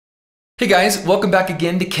Hey guys, welcome back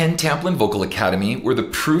again to Ken Tamplin Vocal Academy, where the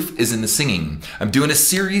proof is in the singing. I'm doing a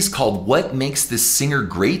series called What Makes This Singer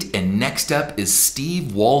Great, and next up is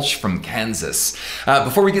Steve Walsh from Kansas.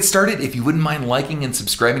 Before we get started, if you wouldn't mind liking and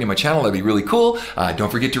subscribing to my channel, that'd be really cool.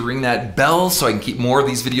 Don't forget to ring that bell so I can keep more of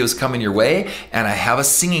these videos coming your way. And I have a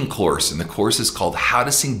singing course, and the course is called How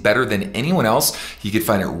to Sing Better Than Anyone Else. You can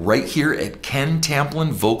find it right here at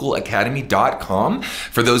kentamplinvocalacademy.com.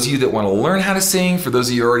 For those of you that want to learn how to sing, for those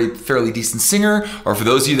of you who are already fairly decent singer, or for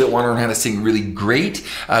those of you that want to learn how to sing really great,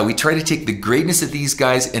 we try to take the greatness of these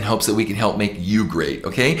guys in hopes that we can help make you great,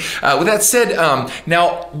 okay? With that said,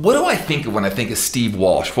 now, what do I think of when I think of Steve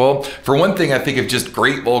Walsh? Well, for one thing, I think of just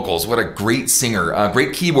great vocals. What a great singer.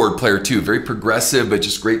 Great keyboard player too. Very progressive, but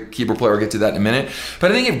just great keyboard player. I'll get to that in a minute.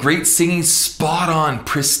 But I think of great singing, spot on,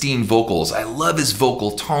 pristine vocals. I love his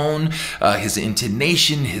vocal tone, his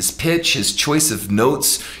intonation, his pitch, his choice of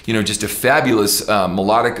notes. You know, just a fabulous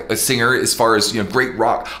melodic singer as far as, you know, great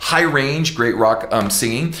rock, high range, great rock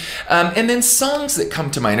singing. And then songs that come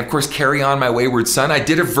to mind, of course, Carry On My Wayward Son. I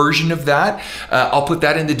did a version of that. I'll put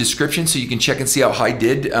that in the description so you can check and see how I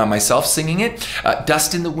did myself singing it.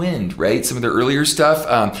 Dust in the Wind, right? Some of their earlier stuff.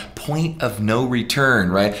 Point of No Return,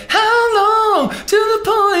 right? How long to the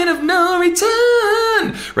point of no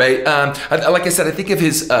return, right? Like I said, I think of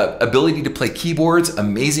his ability to play keyboards,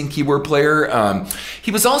 amazing keyboard player.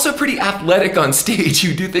 He was also pretty athletic on stage. He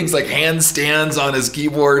would do things like handstands on his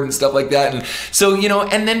keyboard and stuff like that. And so, you know,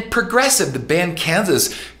 and then progressive, the band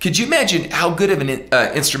Kansas. Could you imagine how good of an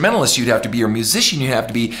instrumentalist you'd have to be, or musician you'd have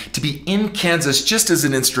to be in Kansas just as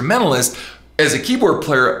an instrumentalist, as a keyboard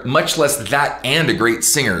player, much less that and a great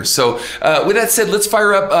singer. So with that said, let's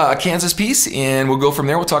fire up a Kansas piece and we'll go from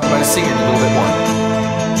there. We'll talk about his singing a little bit more.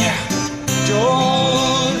 Yeah.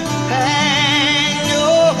 Don't hang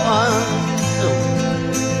your heart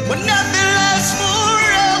when nothing lasts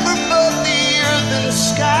forever but the earth and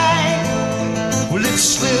sky. Well, it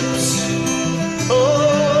slips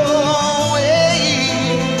away,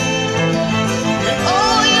 and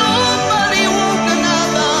all your money won't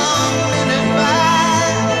another minute by.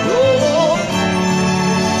 Oh,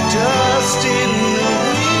 just in the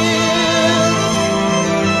wind.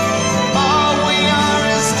 All we are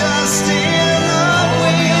is dust in the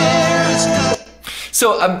wind.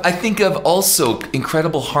 So I think of also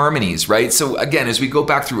incredible harmonies, right? So again, as we go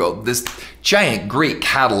back through this giant, great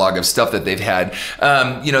catalog of stuff that they've had,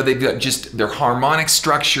 you know, they've got just their harmonic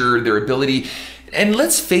structure, their ability. And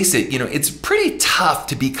let's face it, you know, it's pretty tough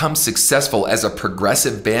to become successful as a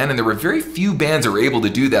progressive band, and there were very few bands that were able to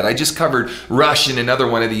do that. I just covered Rush in another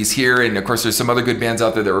one of these here, and of course there's some other good bands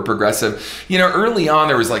out there that were progressive. You know, early on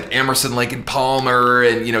there was like Emerson, Lake and Palmer,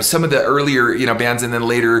 and, you know, some of the earlier, you know, bands, and then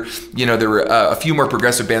later, you know, there were a few more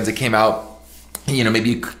progressive bands that came out. You know, maybe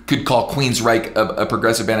you could call Queensryche a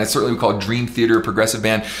progressive band. I certainly would call Dream Theater a progressive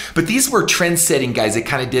band. But these were trend-setting guys that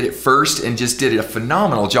kind of did it first and just did a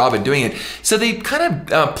phenomenal job at doing it. So they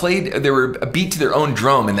kind of they were a beat to their own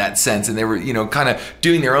drum in that sense. And they were, you know, kind of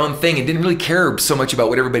doing their own thing and didn't really care so much about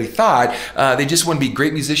what everybody thought. They just want to be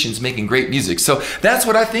great musicians making great music. So that's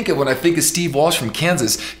what I think of when I think of Steve Walsh from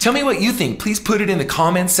Kansas. Tell me what you think. Please put it in the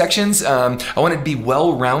comment sections. I want it to be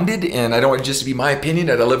well-rounded, and I don't want it just to be my opinion.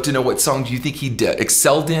 I'd love to know what songs you think he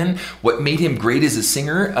excelled in, what made him great as a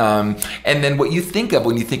singer, and then what you think of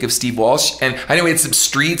when you think of Steve Walsh. And I know he had some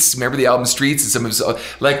Streets, remember the album Streets, and some of his,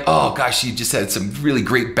 like, oh gosh, he just had some really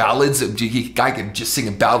great ballads. Guy could just sing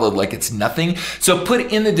a ballad like it's nothing. So put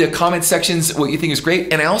in the comment sections what you think is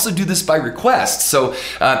great, and I also do this by request. So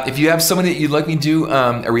if you have someone that you'd like me to do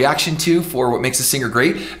a reaction to for what makes a singer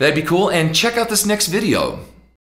great, that'd be cool, and check out this next video.